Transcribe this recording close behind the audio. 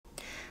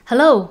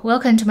Hello,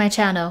 welcome to my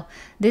channel.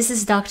 This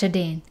is Dr.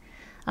 Dean.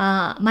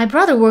 My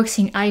brother works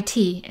in IT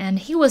and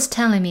he was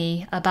telling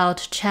me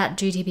about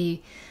ChatGPT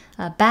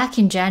back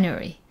in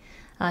January.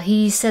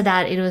 He said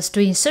that it was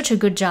doing such a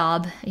good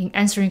job in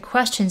answering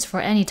questions for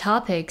any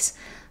topics,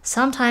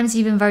 sometimes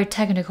even very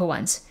technical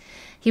ones.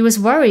 He was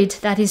worried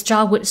that his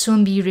job would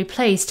soon be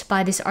replaced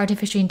by this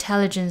artificial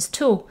intelligence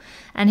tool,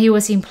 and he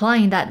was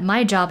implying that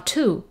my job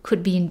too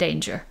could be in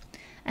danger.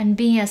 And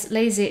being as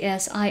lazy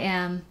as I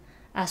am,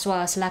 as well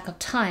as lack of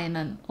time,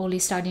 I'm only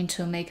starting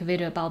to make a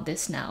video about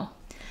this now.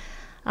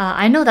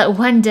 I know that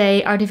one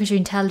day artificial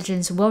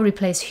intelligence will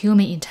replace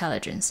human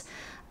intelligence,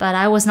 but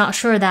I was not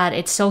sure that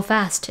it's so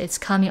fast, it's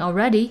coming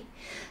already.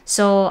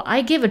 So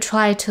I gave a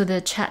try to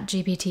the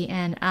ChatGPT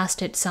and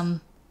asked it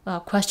some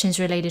questions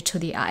related to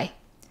the AI.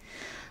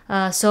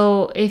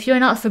 So if you're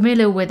not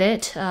familiar with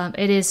it,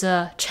 it is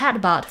a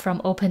chatbot from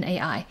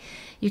OpenAI.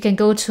 You can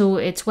go to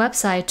its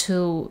website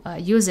to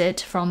use it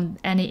from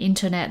any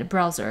internet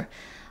browser.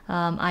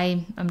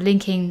 I'm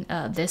linking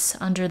this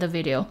under the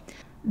video.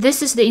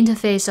 This is the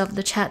interface of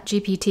the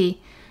ChatGPT.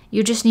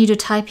 You just need to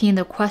type in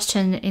the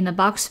question in the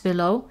box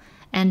below,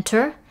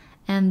 enter,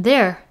 and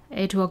there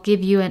it will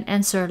give you an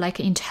answer like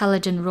an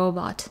intelligent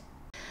robot.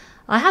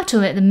 I have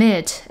to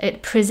admit,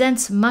 it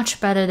presents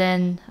much better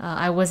than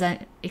I was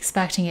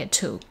expecting it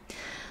to.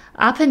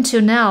 Up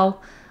until now,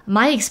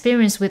 my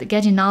experience with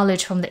getting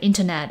knowledge from the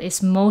internet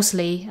is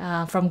mostly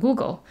from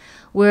Google,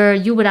 where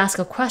you would ask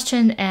a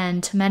question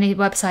and many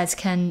websites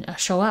can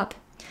show up.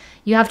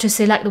 You have to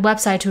select the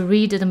website to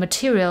read the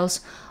materials.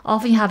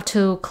 Often you have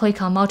to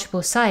click on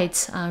multiple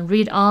sites,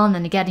 read on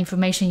and get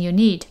information you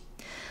need.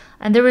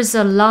 And there is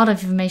a lot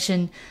of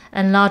information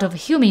and a lot of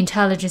human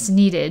intelligence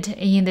needed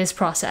in this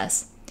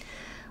process.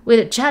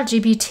 With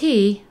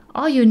ChatGPT,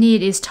 all you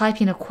need is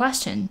type in a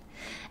question,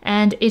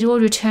 and it will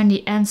return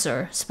the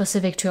answer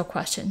specific to your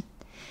question.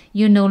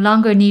 You no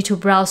longer need to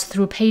browse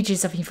through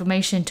pages of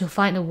information to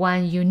find the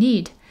one you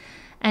need,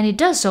 and it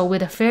does so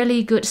with a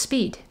fairly good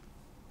speed.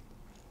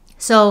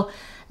 So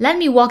let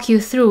me walk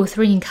you through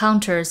 3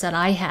 encounters that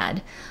I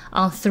had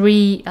on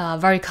 3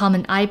 very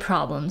common eye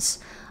problems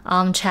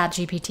on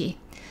ChatGPT.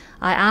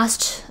 I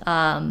asked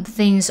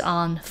things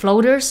on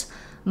floaters,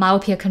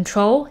 myopia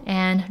control,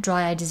 and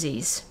dry eye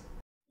disease.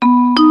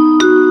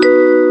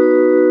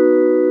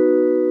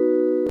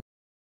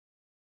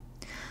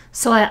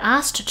 So I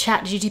asked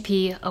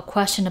ChatGPT a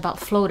question about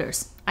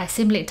floaters. I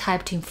simply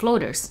typed in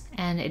floaters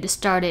and it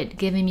started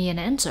giving me an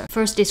answer.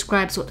 First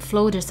describes what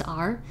floaters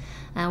are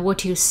and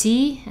what you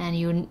see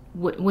and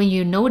when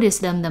you notice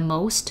them the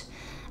most.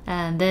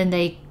 And then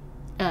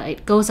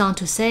it goes on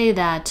to say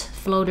that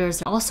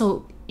floaters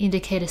also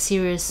indicate a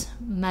serious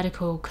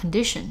medical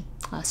condition,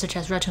 such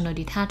as retinal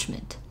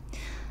detachment.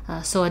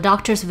 So a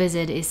doctor's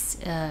visit is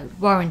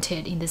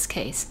warranted in this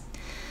case.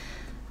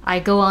 I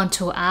go on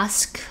to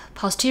ask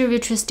posterior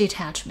vitreous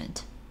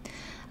detachment.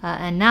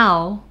 And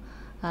now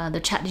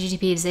the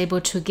ChatGPT is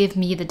able to give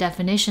me the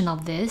definition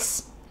of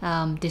this,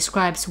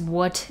 describes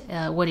what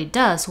it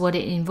does, what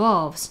it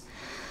involves,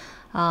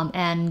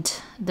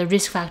 and the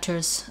risk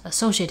factors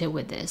associated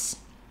with this.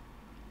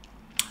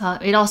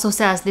 It also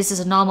says this is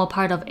a normal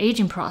part of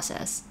aging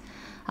process.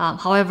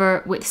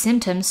 However, with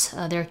symptoms,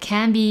 there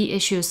can be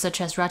issues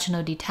such as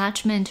retinal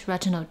detachment,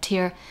 retinal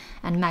tear,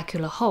 and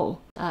macular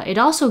hole. It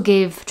also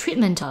gave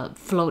treatment of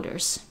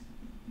floaters.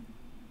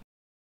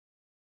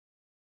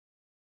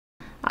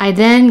 I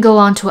then go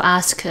on to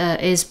ask,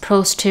 is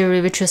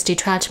posterior vitreous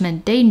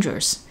detachment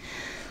dangerous?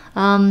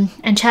 And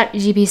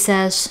ChatGPT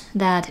says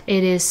that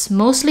it is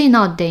mostly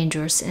not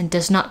dangerous and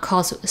does not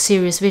cause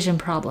serious vision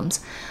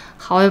problems.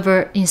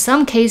 However, in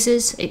some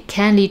cases, it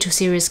can lead to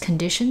serious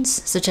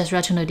conditions such as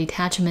retinal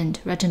detachment,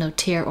 retinal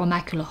tear, or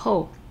macular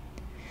hole.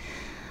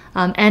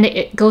 And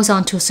it goes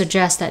on to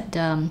suggest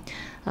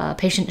that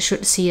patients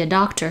should see a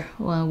doctor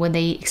when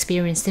they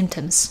experience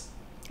symptoms.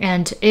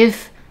 And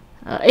if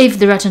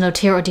the retinal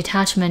tear or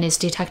detachment is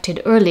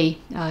detected early,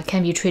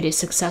 can be treated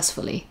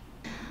successfully.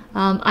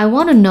 I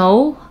want to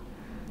know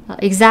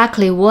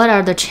exactly what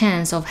are the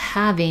chances of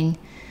having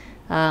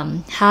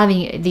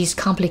these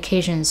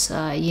complications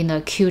in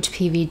acute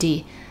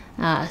PVD.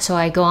 So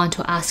I go on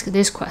to ask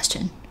this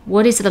question.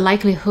 What is the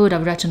likelihood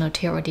of retinal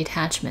tear or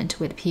detachment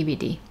with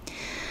PVD?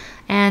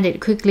 And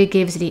it quickly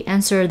gives the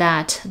answer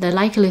that the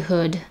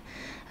likelihood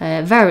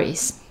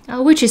varies,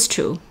 which is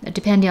true,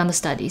 depending on the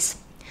studies.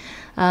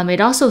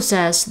 It also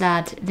says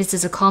that this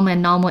is a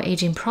common normal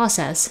aging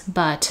process,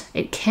 but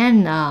it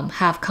can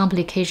have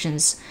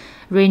complications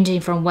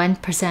ranging from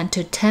 1%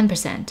 to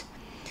 10%.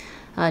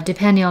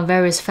 Depending on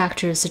various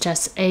factors such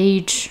as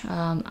age,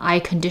 eye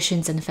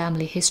conditions, and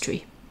family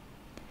history.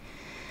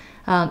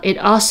 It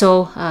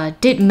also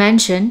did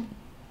mention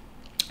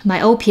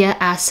myopia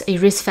as a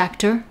risk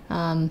factor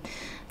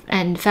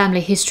and family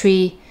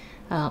history,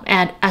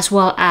 and as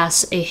well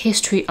as a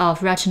history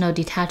of retinal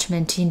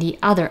detachment in the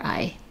other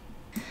eye.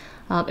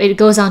 It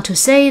goes on to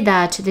say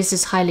that this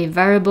is highly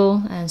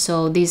variable, and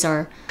so these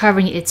are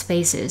covering its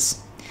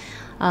bases.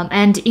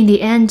 And in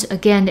the end,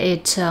 again,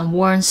 it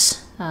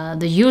warns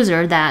the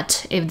user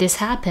that if this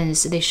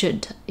happens, they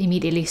should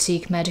immediately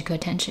seek medical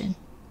attention.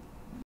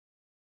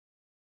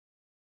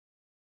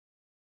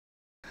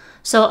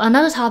 So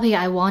another topic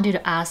I wanted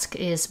to ask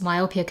is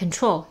myopia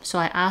control. So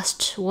I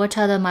asked what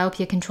are the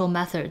myopia control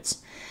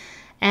methods?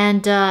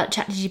 And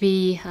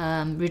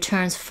ChatGPT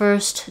returns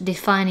first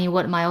defining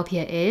what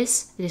myopia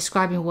is,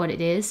 describing what it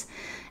is,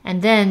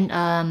 and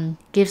then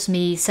gives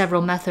me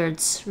several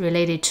methods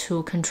related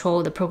to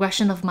control the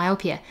progression of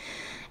myopia.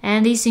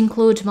 And these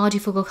include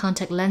multifocal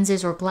contact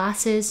lenses or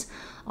glasses,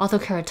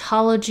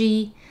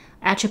 orthokeratology,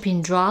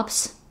 atropine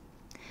drops,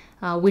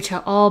 which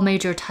are all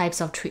major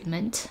types of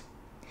treatment.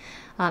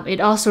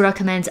 It also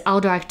recommends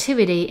outdoor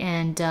activity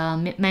and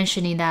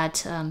mentioning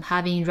that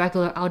having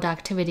regular outdoor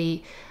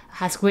activity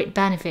has great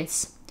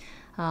benefits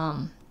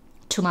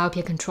to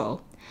myopia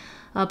control.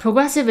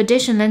 Progressive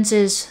addition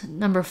lenses,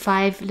 number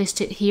 5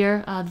 listed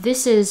here.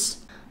 This is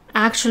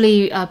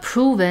actually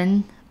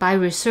proven by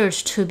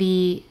research to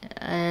be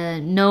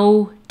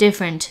no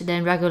different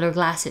than regular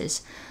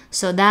glasses.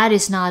 So that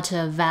is not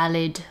a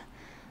valid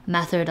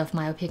method of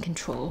myopia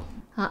control.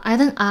 I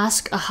then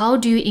ask, how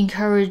do you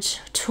encourage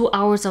 2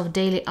 hours of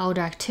daily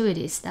outdoor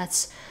activities?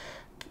 That's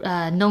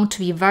known to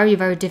be very,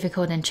 very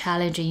difficult and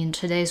challenging in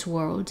today's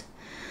world.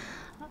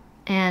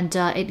 And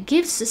it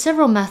gives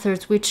several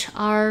methods which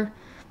are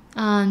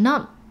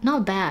not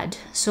bad.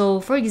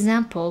 So for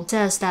example, it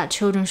says that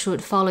children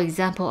should follow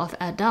example of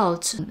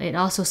adults. It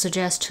also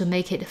suggests to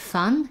make it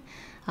fun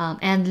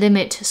and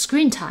limit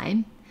screen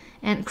time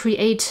and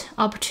create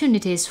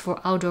opportunities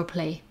for outdoor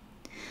play.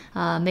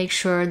 Make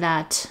sure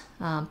that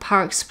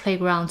parks,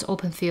 playgrounds,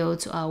 open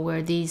fields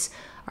where these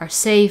are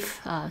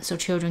safe so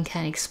children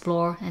can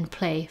explore and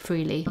play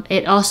freely.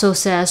 It also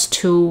says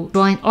to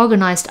join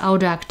organized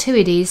outdoor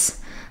activities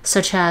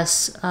such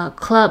as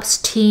clubs,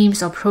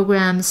 teams, or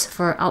programs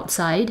for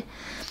outside,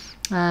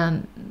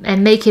 and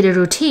make it a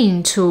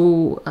routine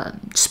to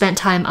spend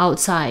time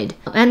outside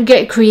and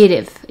get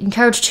creative.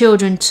 Encourage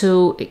children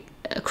to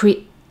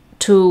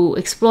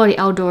explore the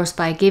outdoors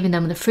by giving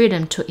them the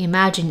freedom to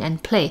imagine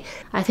and play.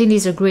 I think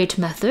these are great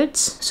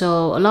methods.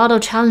 So a lot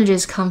of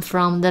challenges come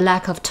from the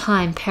lack of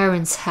time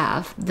parents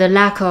have, the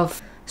lack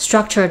of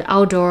structured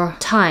outdoor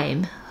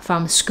time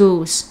from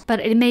schools, but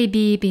it may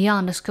be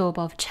beyond the scope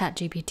of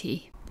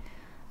ChatGPT.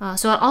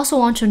 So I also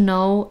want to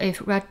know if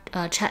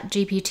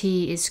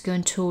ChatGPT is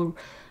going to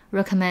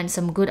recommend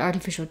some good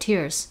artificial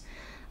tears.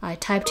 I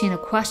typed in a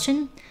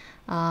question.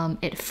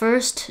 It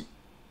first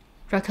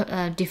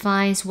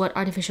defines what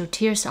artificial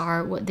tears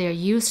are, what they're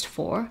used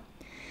for,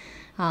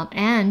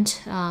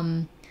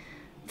 and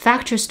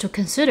factors to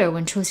consider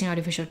when choosing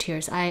artificial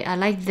tears. I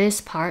like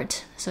this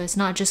part. So it's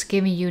not just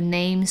giving you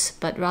names,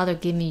 but rather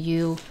giving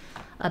you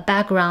a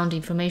background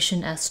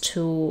information as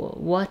to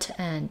what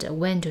and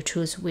when to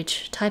choose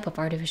which type of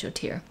artificial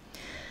tear.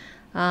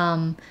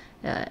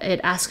 It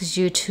asks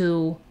you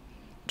to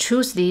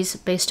choose these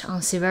based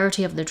on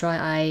severity of the dry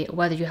eye,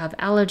 whether you have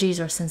allergies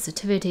or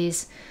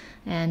sensitivities,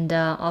 and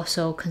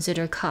also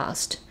consider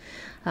cost.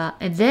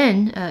 And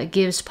then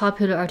gives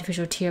popular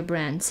artificial tear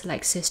brands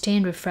like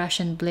Sustain, Refresh,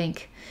 and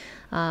Blink.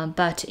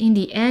 But in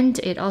the end,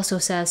 it also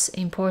says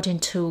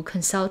important to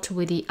consult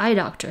with the eye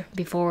doctor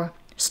before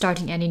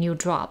starting any new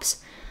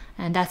drops,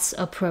 and that's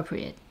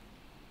appropriate.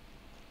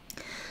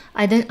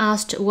 I then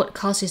asked what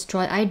causes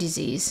dry eye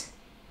disease,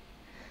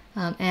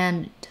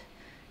 and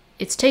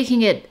it's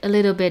taking it a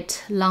little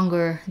bit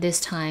longer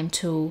this time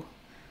to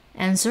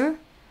answer,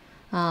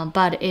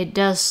 but it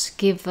does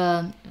give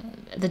the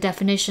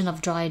definition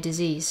of dry eye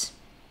disease.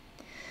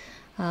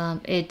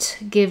 It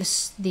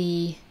gives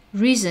the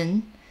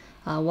reason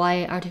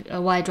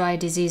why dry eye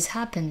disease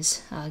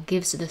happens,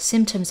 gives the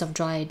symptoms of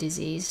dry eye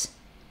disease,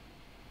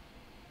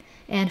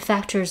 and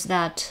factors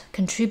that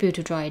contribute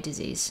to dry eye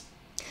disease.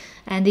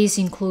 And these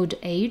include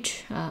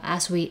age.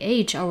 As we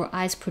age, our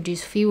eyes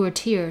produce fewer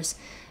tears,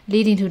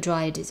 leading to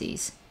dry eye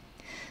disease.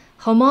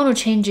 Hormonal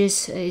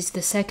changes is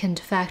the second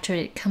factor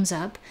that comes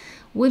up.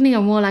 Women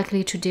are more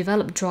likely to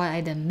develop dry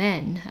eye than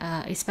men,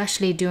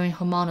 especially during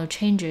hormonal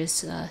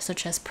changes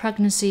such as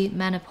pregnancy,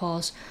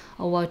 menopause,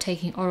 or while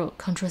taking oral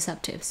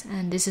contraceptives.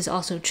 And this is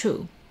also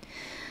true.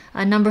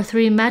 Number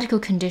 3, medical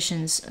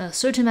conditions.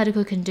 Certain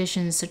medical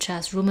conditions such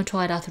as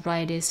rheumatoid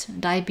arthritis,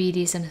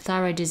 diabetes, and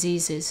thyroid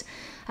diseases,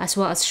 as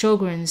well as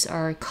Sjogren's,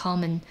 are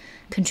common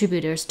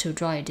contributors to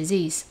dry eye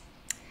disease.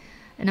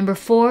 And number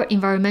 4,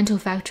 environmental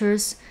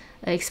factors.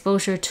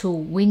 Exposure to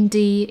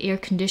windy, air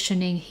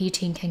conditioning,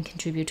 heating can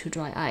contribute to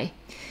dry eye.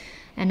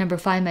 And number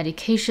 5,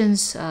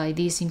 medications.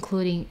 These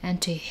including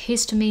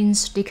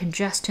antihistamines,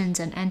 decongestants,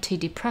 and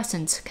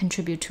antidepressants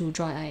contribute to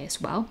dry eye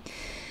as well.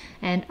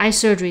 And eye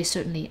surgery,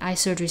 certainly. Eye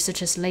surgery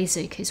such as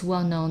LASIK is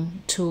well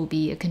known to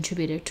be a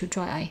contributor to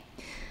dry eye.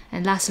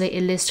 And lastly,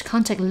 it lists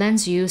contact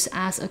lens use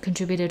as a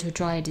contributor to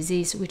dry eye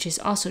disease, which is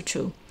also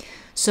true.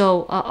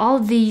 So all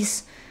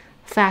these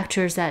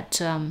factors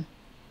that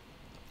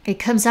it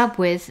comes up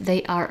with,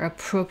 they are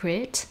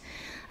appropriate.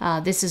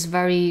 This is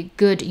very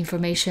good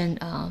information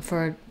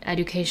for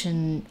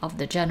education of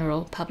the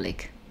general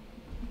public.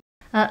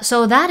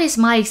 So that is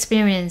my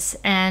experience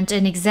and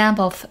an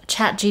example of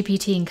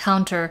ChatGPT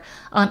encounter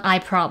on eye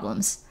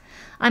problems.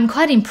 I'm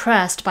quite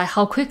impressed by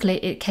how quickly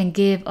it can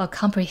give a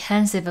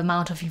comprehensive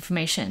amount of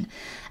information,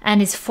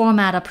 and its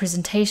format of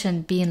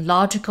presentation being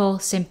logical,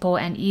 simple,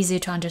 and easy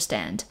to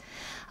understand.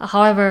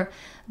 However,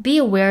 be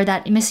aware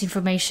that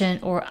misinformation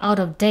or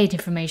out-of-date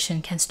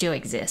information can still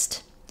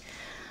exist.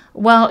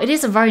 While it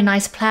is a very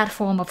nice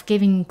platform of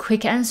giving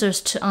quick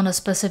answers on a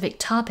specific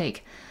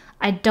topic,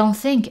 I don't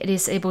think it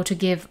is able to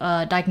give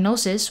a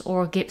diagnosis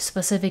or give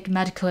specific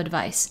medical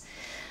advice.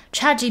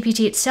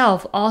 ChatGPT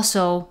itself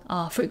also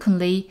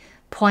frequently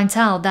points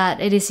out that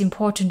it is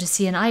important to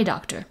see an eye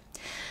doctor.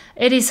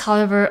 It is,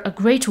 however, a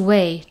great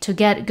way to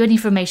get good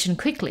information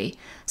quickly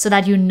so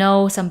that you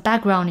know some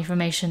background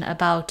information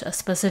about a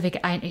specific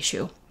eye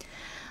issue.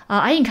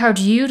 I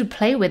encourage you to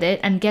play with it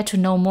and get to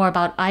know more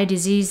about eye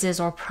diseases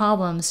or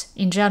problems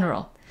in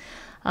general.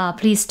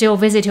 Please still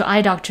visit your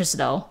eye doctors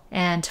though,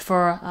 and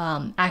for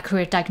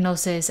accurate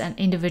diagnosis and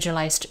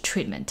individualized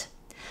treatment.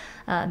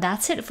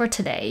 That's it for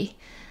today.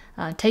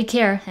 Take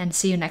care and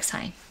see you next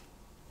time.